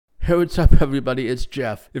Hey, what's up, everybody? It's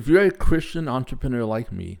Jeff. If you're a Christian entrepreneur like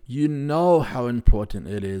me, you know how important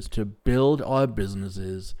it is to build our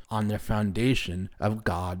businesses on the foundation of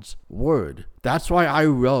God's Word. That's why I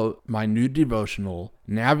wrote my new devotional,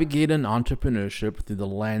 Navigating Entrepreneurship Through the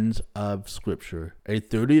Lens of Scripture, a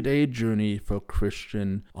 30-day journey for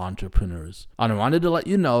Christian entrepreneurs. And I wanted to let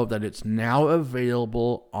you know that it's now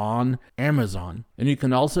available on Amazon, and you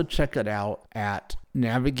can also check it out at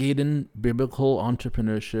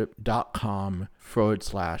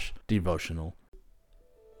navigatingbiblicalentrepreneur.com/devotional.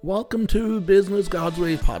 Welcome to Business God's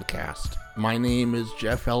Way podcast. My name is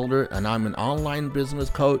Jeff Elder, and I'm an online business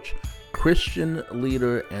coach, Christian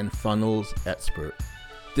leader, and funnels expert.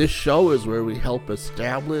 This show is where we help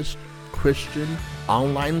established Christian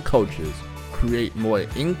online coaches create more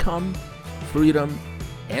income, freedom,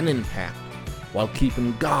 and impact while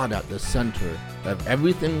keeping God at the center of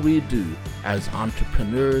everything we do as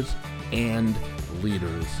entrepreneurs and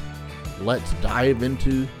leaders. Let's dive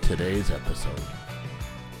into today's episode.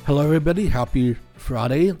 Hello, everybody. Happy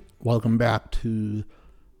Friday. Welcome back to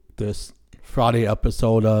this Friday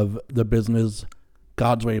episode of the Business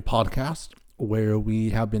God's Way podcast, where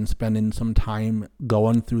we have been spending some time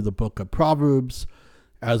going through the book of Proverbs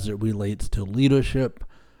as it relates to leadership.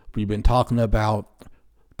 We've been talking about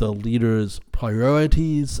the leader's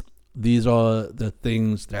priorities. These are the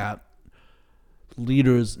things that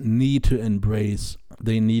leaders need to embrace.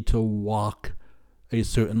 They need to walk a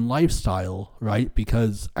certain lifestyle, right?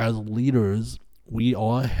 Because as leaders, we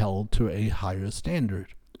are held to a higher standard.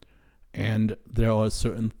 And there are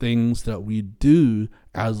certain things that we do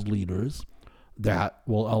as leaders that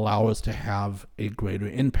will allow us to have a greater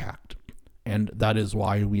impact. And that is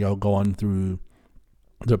why we are going through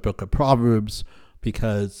the book of Proverbs,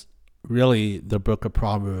 because really the book of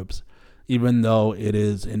Proverbs, even though it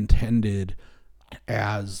is intended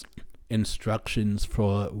as instructions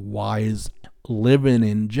for wise living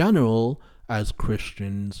in general as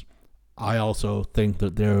Christians, I also think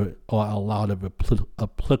that there are a lot of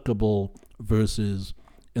applicable verses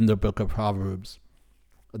in the book of Proverbs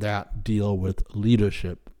that deal with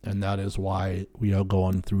leadership, and that is why we are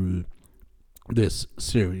going through this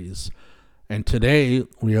series. And today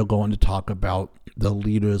we are going to talk about the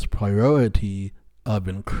leader's priority of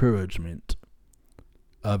encouragement.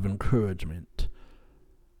 I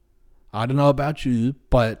don't know about you,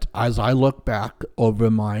 but as I look back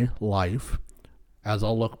over my life, as I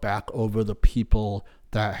look back over the people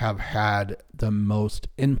that have had the most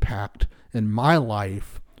impact in my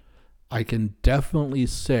life, I can definitely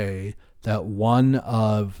say that one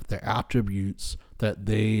of the attributes that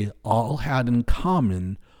they all had in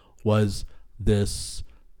common was this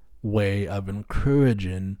way of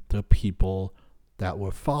encouraging the people that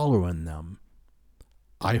were following them.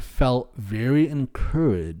 I felt very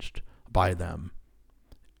encouraged by them.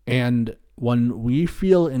 And when we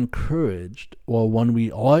feel encouraged, or when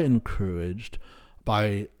we are encouraged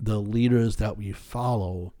by the leaders that we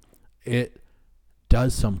follow, it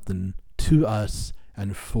does something to us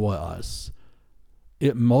and for us.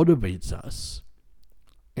 It motivates us.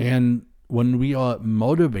 And when we are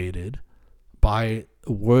motivated by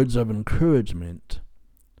words of encouragement,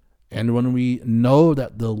 and when we know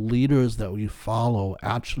that the leaders that we follow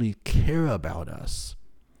actually care about us,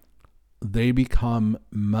 they become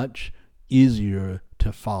much easier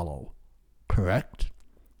to follow. Correct?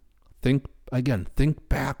 Think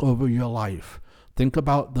back over your life. Think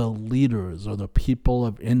about the leaders or the people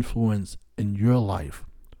of influence in your life.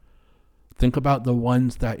 Think about the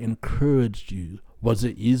ones that encouraged you. Was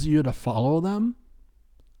it easier to follow them?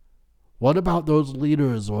 What about those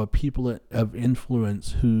leaders or people of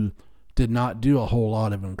influence who did not do a whole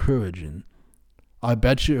lot of encouraging? I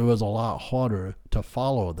bet you it was a lot harder to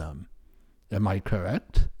follow them. Am I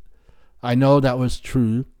correct? I know that was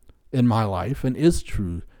true in my life and is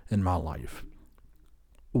true in my life.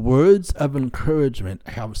 Words of encouragement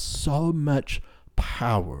have so much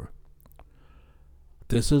power.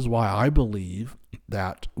 This is why I believe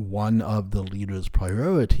that one of the leader's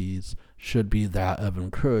priorities should be that of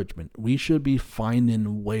encouragement. We should be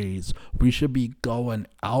finding ways, we should be going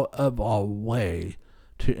out of our way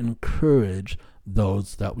to encourage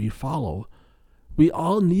those that we follow. We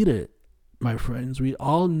all need it, my friends. We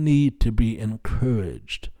all need to be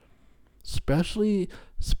encouraged, especially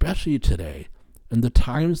today. In the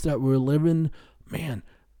times that we're living, man,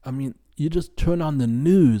 I mean, you just turn on the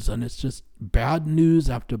news and it's just bad news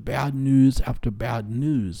after bad news after bad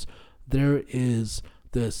news. There is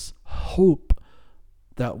this hope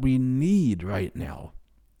that we need right now.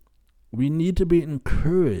 We need to be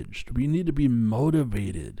encouraged. We need to be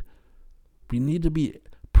motivated. We need to be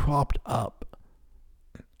propped up.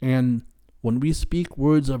 And when we speak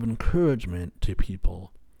words of encouragement to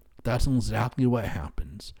people, that's exactly what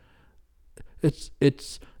happens. It's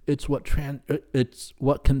what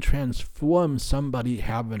can transform somebody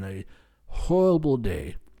having a horrible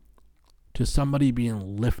day to somebody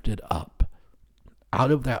being lifted up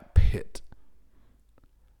out of that pit.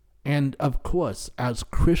 And of course, as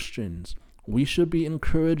Christians, we should be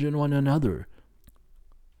encouraging one another.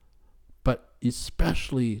 But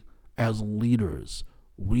especially as leaders,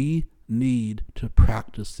 we need to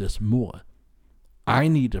practice this more. I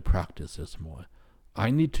need to practice this more.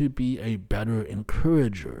 I need to be a better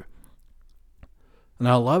encourager. And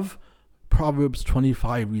I love Proverbs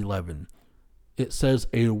 25:11. It says,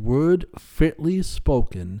 "A word fitly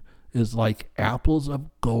spoken is like apples of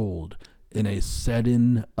gold in a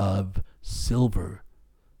setting of silver."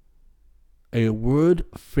 A word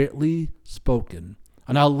fitly spoken.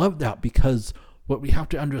 And I love that, because what we have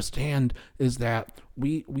to understand is that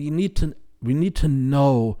we need to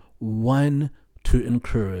know when to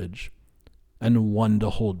encourage and when to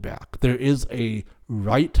hold back. There is a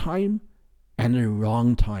right time and a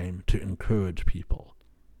wrong time to encourage people.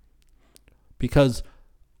 Because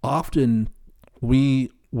often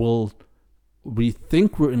we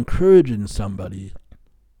think we're encouraging somebody,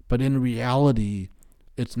 but in reality,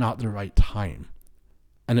 it's not the right time.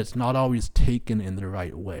 And it's not always taken in the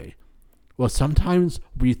right way. Well, sometimes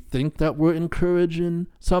we think that we're encouraging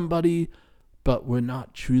somebody, but we're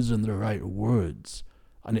not choosing the right words,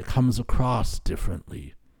 and it comes across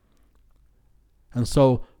differently. And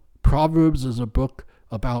so Proverbs is a book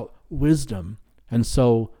about wisdom, and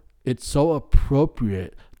so it's so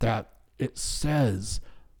appropriate that it says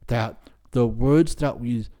that the words that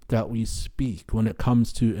we speak when it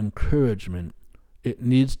comes to encouragement, it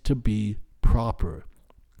needs to be proper.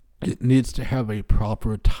 It needs to have a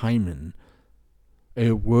proper timing.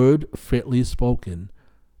 A word fitly spoken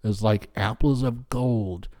is like apples of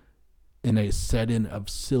gold in a setting of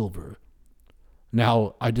silver.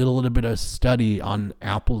 Now, I did a little bit of study on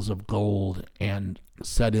apples of gold and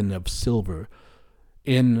setting of silver.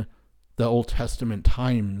 In the Old Testament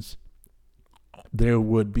times, there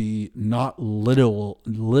would be not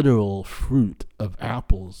literal fruit of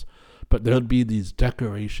apples, but there would be these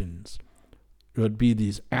decorations. There would be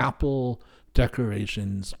these apple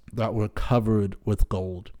decorations that were covered with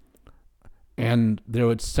gold. And they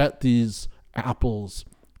would set these apples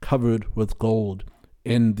covered with gold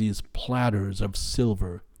in these platters of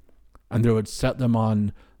silver, and they would set them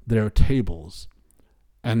on their tables.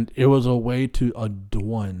 And it was a way to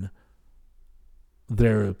adorn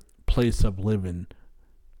their place of living.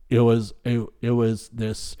 It was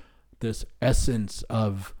this essence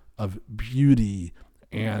of beauty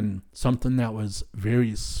and something that was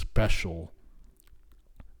very special.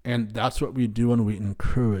 And that's what we do when we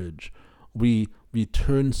encourage. We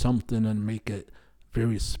turn something and make it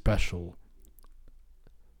very special.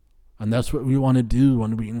 And that's what we want to do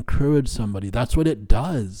when we encourage somebody. That's what it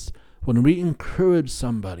does. When we encourage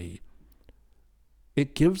somebody,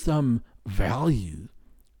 it gives them value.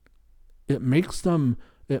 It makes them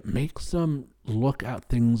look at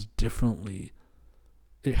things differently.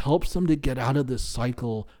 It helps them to get out of this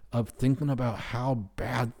cycle of thinking about how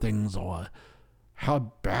bad things are,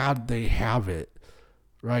 how bad they have it,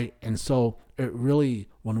 right? And so it really,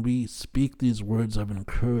 when we speak these words of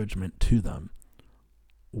encouragement to them,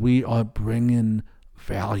 we are bringing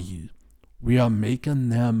value. We are making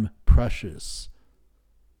them precious.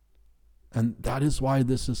 And that is why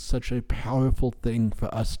this is such a powerful thing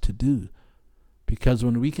for us to do. Because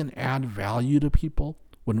when we can add value to people,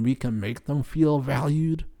 when we can make them feel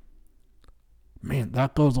valued, man,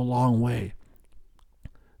 that goes a long way.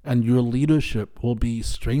 And your leadership will be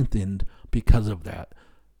strengthened because of that.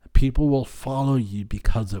 People will follow you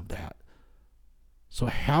because of that. So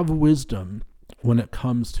have wisdom when it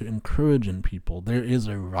comes to encouraging people. There is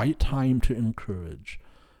a right time to encourage.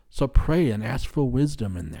 So pray and ask for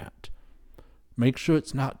wisdom in that. Make sure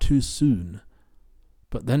it's not too soon.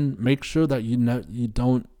 But then make sure that you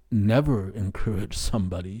don't never encourage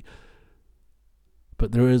somebody.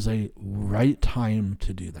 But there is a right time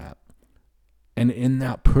to do that. And in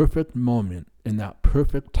that perfect moment, in that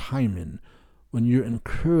perfect timing, when you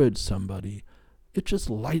encourage somebody, it just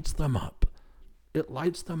lights them up. It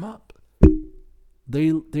lights them up.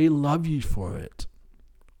 They love you for it.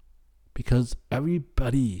 Because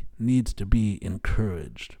everybody needs to be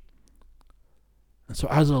encouraged. And so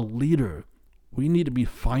as a leader, we need to be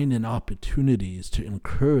finding opportunities to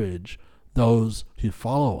encourage those who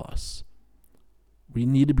follow us. We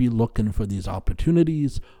need to be looking for these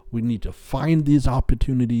opportunities. We need to find these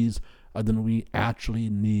opportunities, and then we actually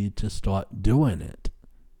need to start doing it.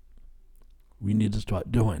 We need to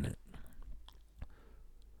start doing it.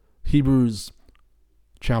 Hebrews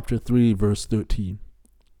chapter 3, verse 13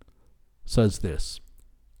 says this,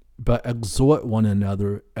 "But exhort one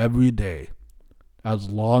another every day, as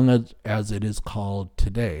long as it is called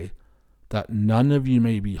today, that none of you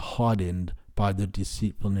may be hardened by the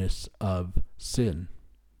deceitfulness of sin."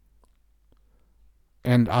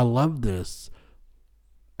 And I love this.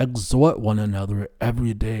 Exhort one another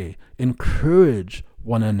every day. Encourage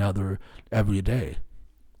one another every day.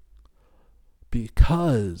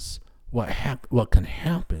 Because what can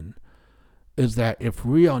happen is that if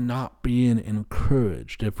we are not being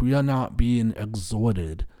encouraged, if we are not being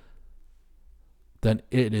exhorted, then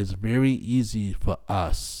it is very easy for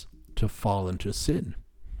us to fall into sin.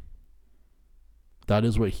 That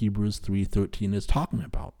is what Hebrews 3:13 is talking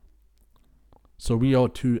about. So we are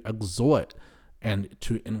to exhort and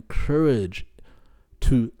to encourage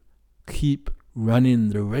to keep running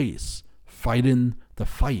the race, fighting the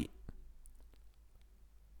fight.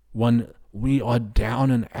 When we are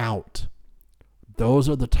down and out, those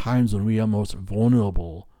are the times when we are most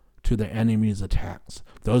vulnerable to the enemy's attacks.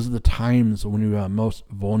 Those are the times when we are most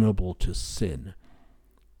vulnerable to sin.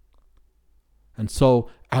 And so,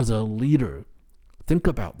 as a leader, think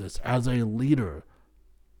about this. As a leader,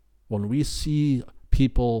 when we see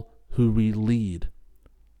people who we lead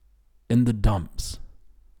in the dumps,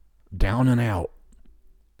 down and out,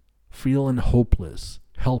 feeling hopeless,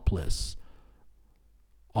 helpless,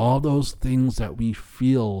 all those things that we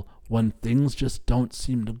feel when things just don't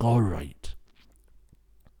seem to go right.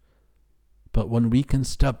 But when we can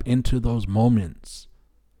step into those moments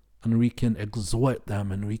and we can exhort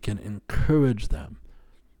them and we can encourage them,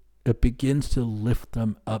 it begins to lift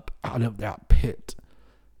them up out of that pit.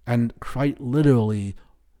 And quite literally,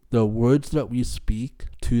 the words that we speak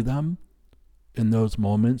to them in those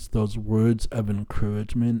moments, those words of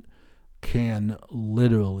encouragement, can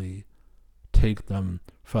literally take them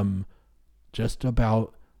from just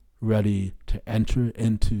about ready to enter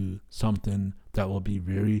into something that will be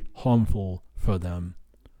very harmful for them,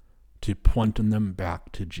 to pointing them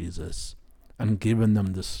back to Jesus and giving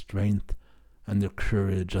them the strength and the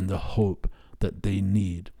courage and the hope that they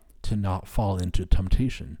need to not fall into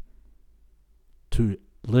temptation, to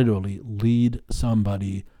literally lead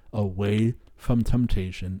somebody away from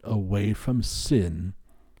temptation, away from sin,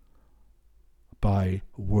 by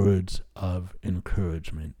words of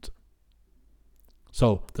encouragement.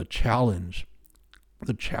 So the challenge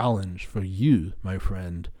for you, my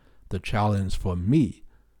friend, the challenge for me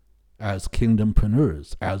as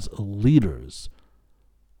kingdompreneurs, as leaders,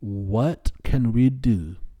 what can we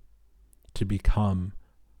do to become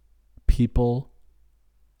people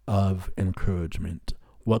of encouragement?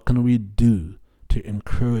 What can we do to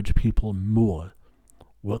encourage people more?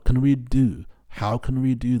 What can we do? How can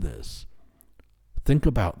we do this? Think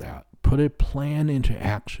about that. Put a plan into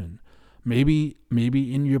action. Maybe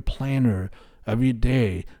in your planner every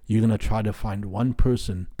day, you're going to try to find one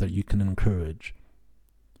person that you can encourage.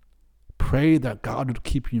 Pray that God would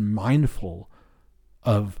keep you mindful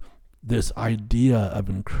of this idea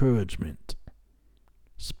of encouragement.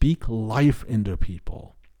 Speak life into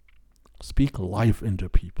people. Speak life into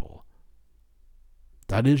people.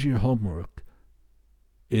 That is your homework,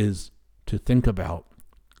 is to think about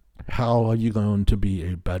how are you going to be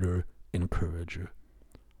a better encourager.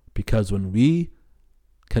 Because when we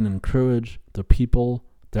can encourage the people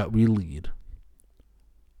that we lead,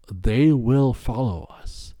 they will follow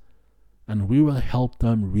us, and we will help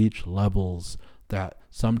them reach levels that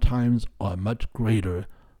sometimes are much greater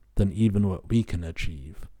than even what we can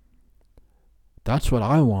achieve. That's what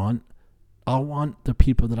I want. I want the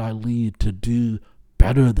people that I lead to do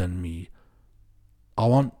better than me. I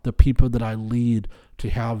want the people that I lead to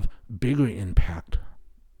have bigger impact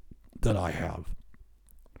than I have.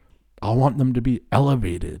 I want them to be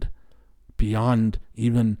elevated beyond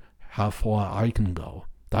even how far I can go.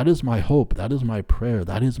 That is my hope. That is my prayer.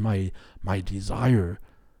 That is my desire.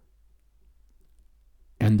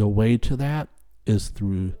 And the way to that is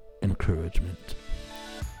through encouragement.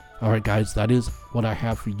 All right, guys, that is what I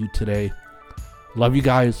have for you today. Love you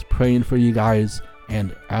guys, praying for you guys,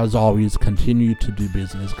 and as always, continue to do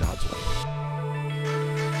business God's way.